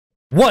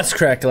What's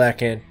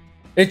crack-lackin'?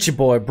 It's your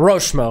boy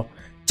Broshmo,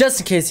 just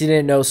in case you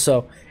didn't know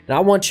so, and I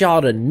want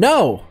y'all to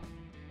know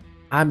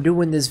I'm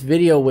doing this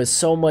video with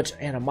so much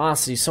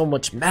animosity, so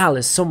much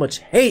malice, so much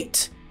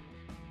hate,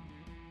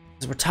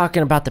 because we're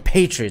talking about the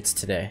Patriots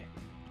today.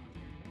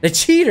 The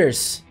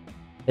cheaters!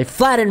 They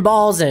flatten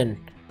balls and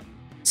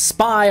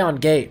spy on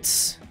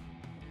gates.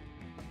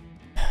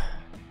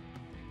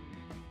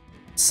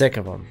 Sick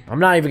of them. I'm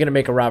not even gonna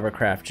make a Robert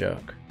Kraft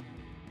joke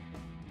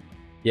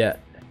yet.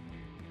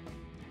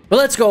 But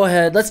let's go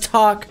ahead. Let's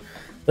talk.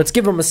 Let's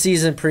give them a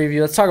season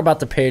preview. Let's talk about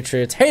the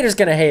Patriots. Haters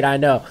gonna hate, I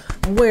know.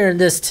 I'm wearing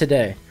this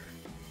today.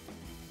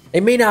 They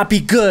may not be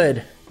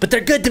good, but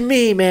they're good to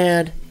me,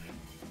 man.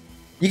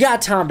 You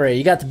got Tom Brady.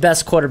 You got the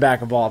best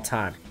quarterback of all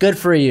time. Good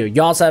for you.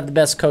 You also have the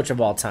best coach of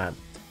all time.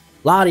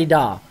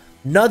 La-di-da.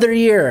 Another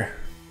year.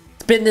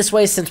 It's been this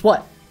way since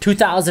what?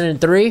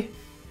 2003?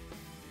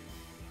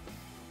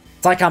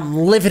 It's like I'm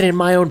living in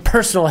my own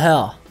personal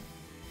hell.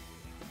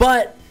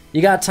 But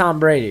you got Tom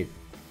Brady.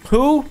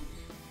 Who?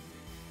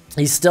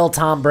 He's still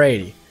Tom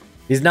Brady.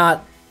 He's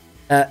not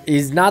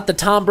the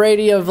Tom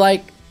Brady of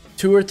like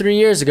 2 or 3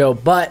 years ago,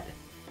 but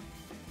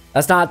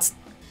that's not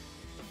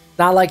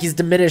like he's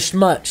diminished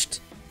much.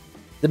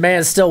 The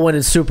man's still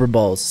winning Super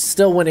Bowls,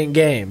 still winning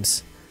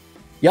games.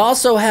 You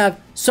also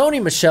have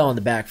Sony Michel in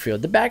the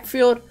backfield. The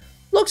backfield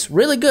looks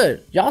really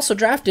good. You also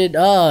drafted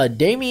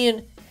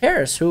Damian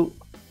Harris, who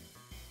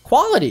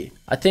quality.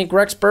 I think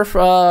Rex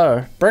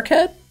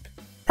Burkhead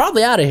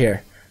probably out of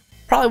here.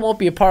 Probably won't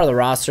be a part of the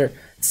roster.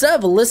 Instead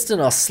of listing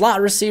a slot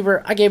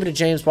receiver, I gave it to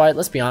James White.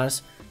 Let's be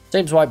honest.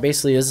 James White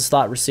basically is a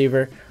slot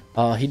receiver.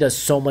 He does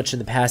so much in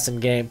the passing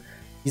game.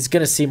 He's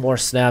going to see more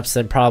snaps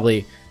than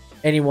probably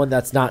anyone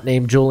that's not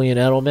named Julian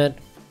Edelman.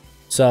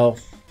 So,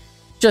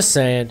 just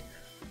saying.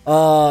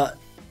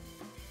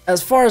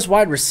 As far as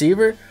wide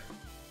receiver,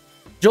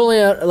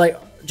 Julian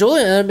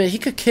Edelman, he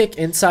could kick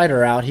inside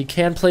or out. He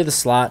can play the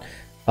slot.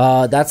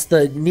 That's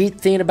the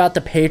neat thing about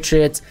the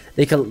Patriots.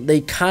 They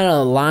kind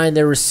of line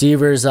their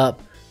receivers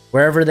up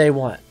wherever they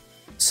want.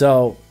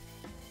 So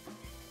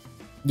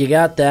you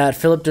got that.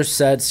 Philip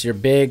Dorsett's your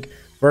big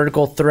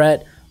vertical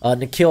threat.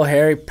 N'Keal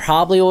Harry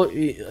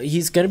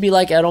he's gonna be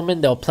like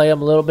Edelman. They'll play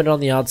him a little bit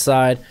on the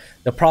outside.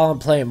 They'll probably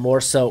play him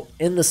more so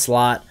in the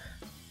slot.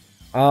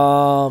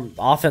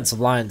 Offensive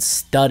line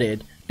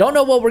studded. Don't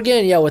know what we're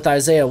getting yet with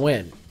Isaiah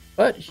Wynn,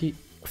 but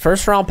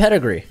first round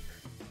pedigree.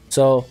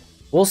 So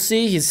we'll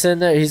see. He's sitting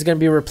there. He's going to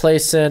be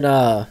replacing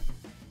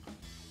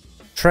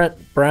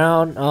Trent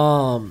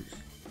Brown.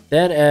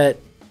 Then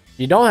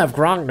you don't have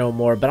Gronk no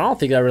more, but I don't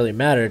think that really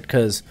mattered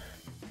because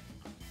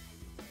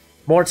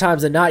more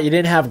times than not, you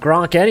didn't have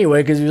Gronk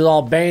anyway because he was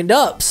all banged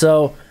up.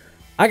 So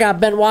I got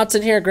Ben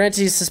Watson here.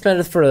 Granted, he's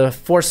suspended for the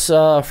first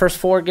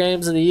 4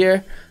 games of the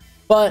year,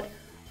 but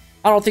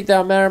I don't think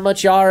that'll matter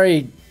much. You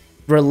already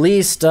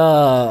released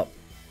Austin.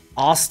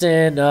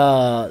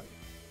 What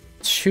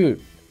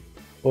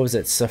was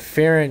it?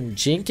 Safarin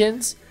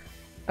Jenkins?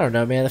 I don't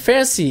know, man. The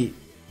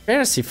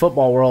fantasy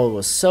football world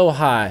was so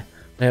high.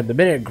 Man, the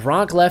minute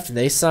Gronk left and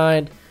they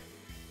signed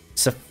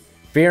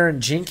Safarin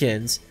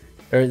Jenkins,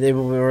 or they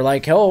were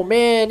like, oh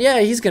man, yeah,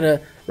 he's gonna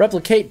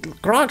replicate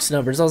Gronk's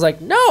numbers. I was like,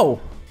 no.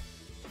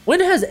 When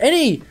has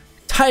any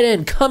tight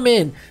end come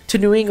in to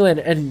New England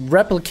and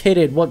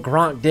replicated what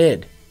Gronk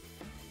did?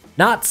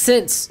 Not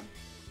since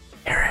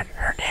Aaron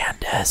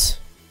Hernandez.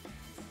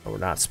 Oh, we're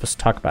not supposed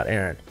to talk about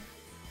Aaron.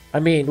 I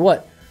mean,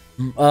 what?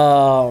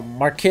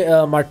 Martellus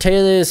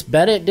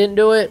Bennett didn't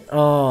do it.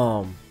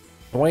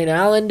 Dwayne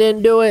Allen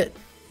didn't do it.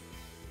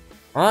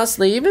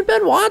 Honestly, even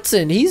Ben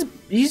Watson, he's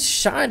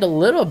shined a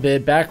little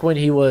bit back when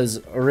he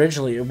was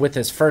originally with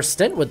his first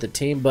stint with the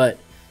team, but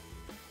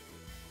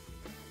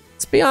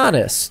let's be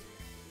honest.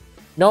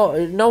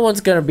 No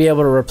one's gonna be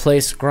able to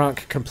replace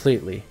Gronk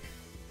completely.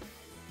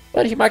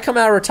 But he might come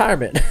out of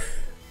retirement.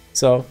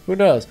 So, who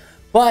knows?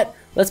 But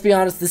let's be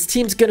honest, this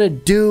team's gonna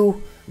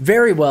do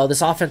very well.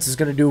 This offense is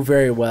going to do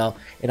very well,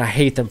 and I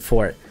hate them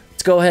for it.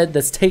 Let's go ahead.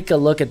 Let's take a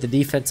look at the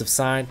defensive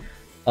side,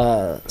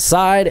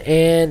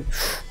 and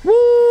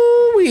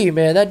woo-wee,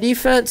 man, that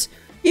defense,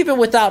 even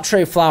without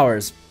Trey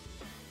Flowers,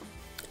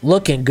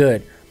 looking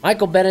good.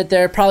 Michael Bennett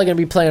there, probably going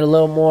to be playing a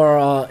little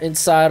more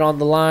inside on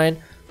the line.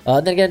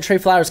 Then again, Trey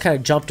Flowers kind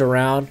of jumped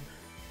around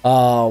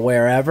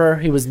wherever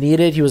he was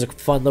needed. He was a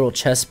fun little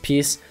chess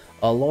piece.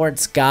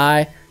 Lawrence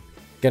Guy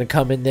going to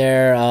come in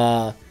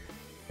there.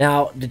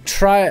 Now, to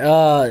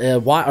try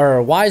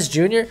Wise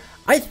Jr.,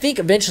 I think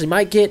eventually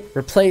might get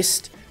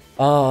replaced.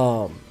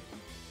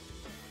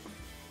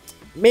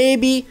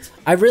 Maybe.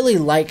 I really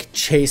like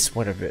Chase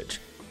Winovich.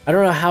 I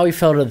don't know how he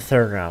fell to the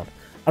 3rd round.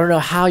 I don't know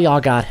how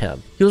y'all got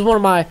him. He was one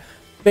of my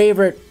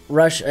favorite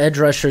edge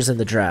rushers in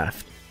the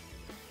draft,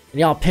 and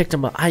y'all picked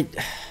him up. I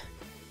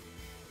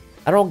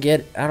don't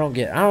get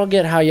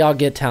how y'all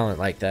get talent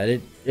like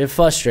that. It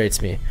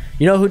frustrates me.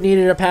 You know who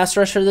needed a pass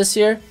rusher this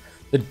year?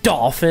 The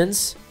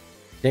Dolphins.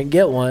 Didn't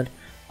get one.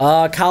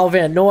 Kyle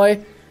Van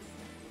Noy,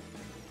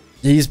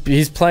 he's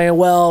playing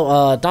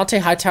well. Dante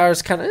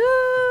Hightower's kind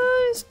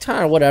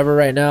of whatever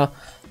right now.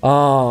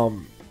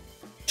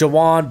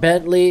 Jawan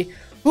Bentley,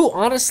 who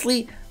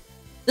honestly,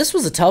 this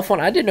was a tough one.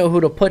 I didn't know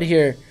who to put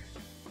here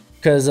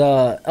because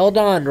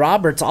Eldon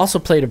Roberts also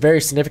played a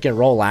very significant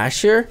role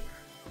last year,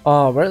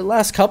 or the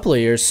last couple of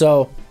years.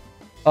 So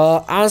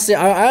honestly,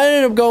 I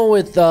ended up going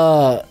with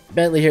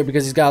Bentley here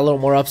because he's got a little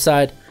more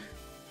upside.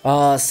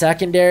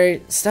 Secondary,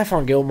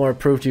 Stephon Gilmore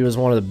proved he was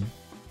one of the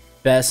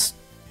best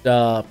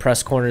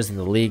press corners in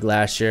the league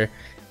last year.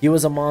 He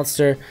was a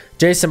monster.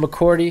 Jason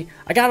McCourty,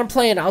 I got him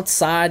playing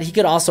outside. He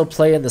could also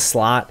play in the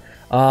slot.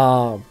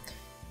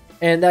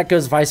 And that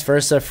goes vice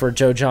versa for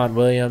Joe John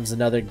Williams,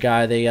 another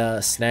guy they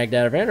snagged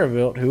out of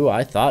Vanderbilt, who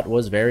I thought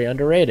was very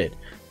underrated.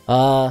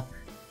 Devin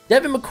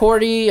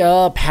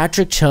McCourty,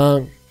 Patrick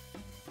Chung.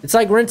 It's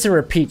like rinse and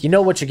repeat. You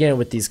know what you're getting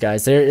with these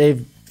guys.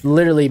 They've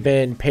literally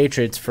been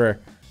Patriots for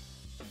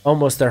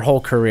almost their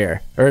whole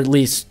career, or at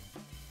least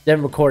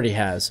Devin McCourty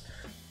has.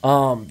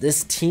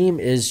 This team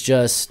is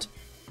just,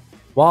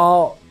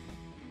 while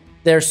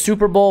their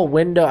Super Bowl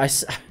window, I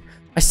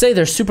say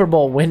their Super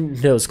Bowl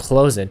window's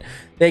closing.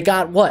 They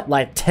got what,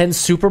 like 10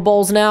 Super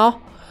Bowls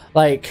now?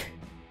 Like,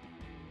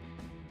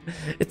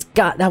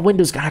 that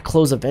window's gotta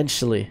close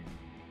eventually.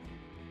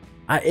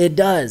 It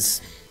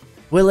does.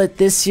 Will it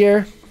this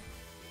year?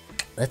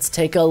 Let's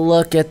take a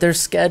look at their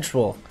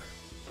schedule.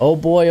 Oh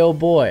boy, oh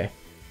boy.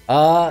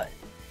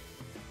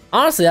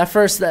 Honestly, at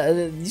first,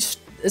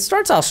 it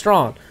starts out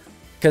strong.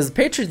 Because the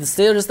Patriots and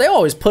Steelers, they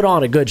always put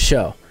on a good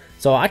show.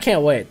 So I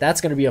can't wait.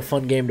 That's going to be a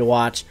fun game to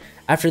watch.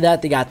 After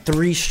that, they got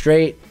 3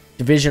 straight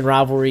division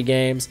rivalry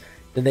games.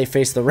 Then they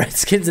face the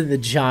Redskins and the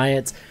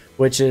Giants,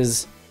 which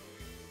is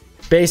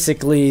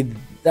basically,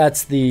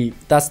 that's the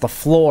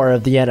floor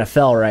of the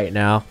NFL right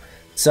now.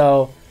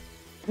 So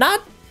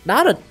not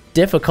a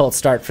difficult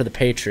start for the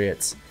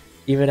Patriots.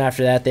 Even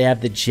after that, they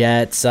have the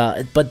Jets.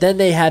 But then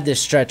they have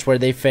this stretch where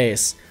they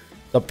face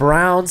the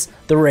Browns,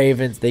 the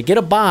Ravens. They get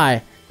a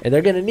bye. And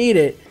they're going to need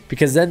it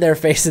because then they're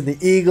facing the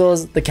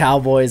Eagles, the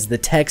Cowboys, the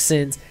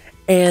Texans,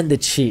 and the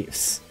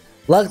Chiefs.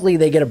 Luckily,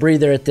 they get a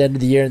breather at the end of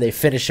the year and they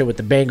finish it with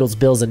the Bengals,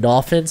 Bills, and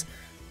Dolphins.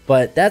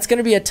 But that's going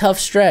to be a tough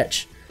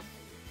stretch.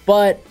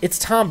 But it's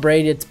Tom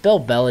Brady. It's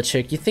Bill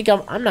Belichick. You think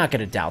I'm not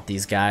going to doubt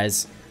these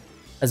guys.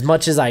 As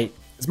much as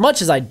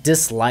I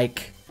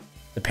dislike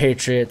the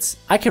Patriots,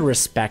 I can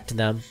respect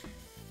them.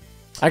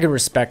 I can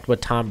respect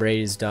what Tom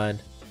Brady's done.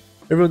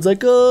 Everyone's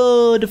like,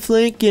 oh, the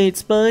flank gate,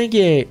 spine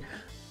gate.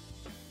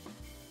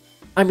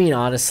 I mean,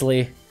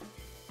 honestly,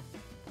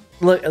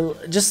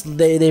 look, just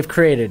they've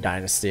created a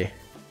dynasty,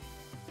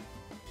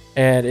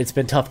 and it's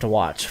been tough to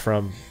watch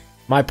from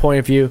my point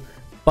of view,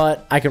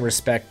 but I can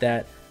respect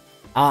that.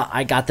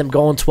 I got them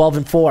going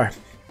 12-4.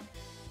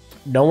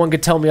 No one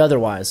could tell me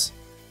otherwise.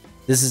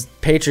 This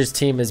Patriots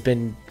team has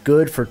been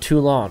good for too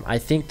long. I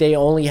think they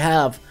only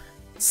have,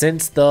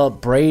 since the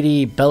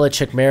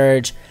Brady-Belichick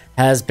marriage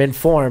has been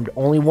formed,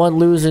 only one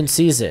losing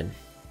season,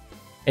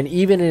 and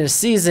even in a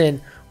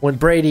season when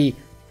Brady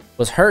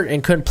was hurt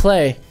and couldn't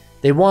play,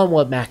 they won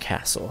with Matt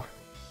Castle.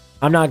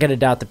 I'm not gonna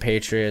doubt the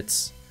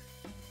Patriots,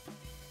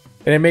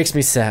 and it makes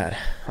me sad.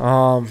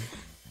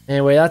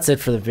 Anyway, that's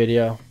it for the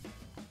video.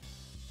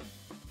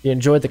 If you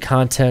enjoyed the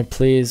content,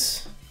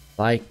 please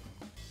like,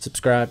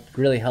 subscribe. It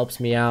really helps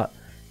me out.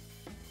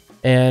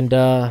 And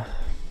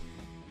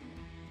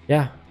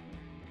yeah,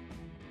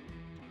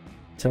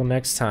 till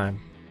next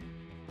time,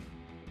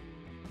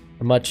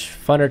 a much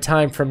funner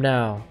time from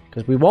now,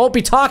 because we won't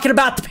be talking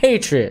about the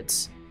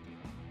Patriots.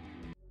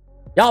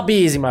 Y'all be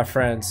easy, my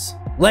friends.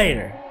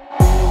 Later.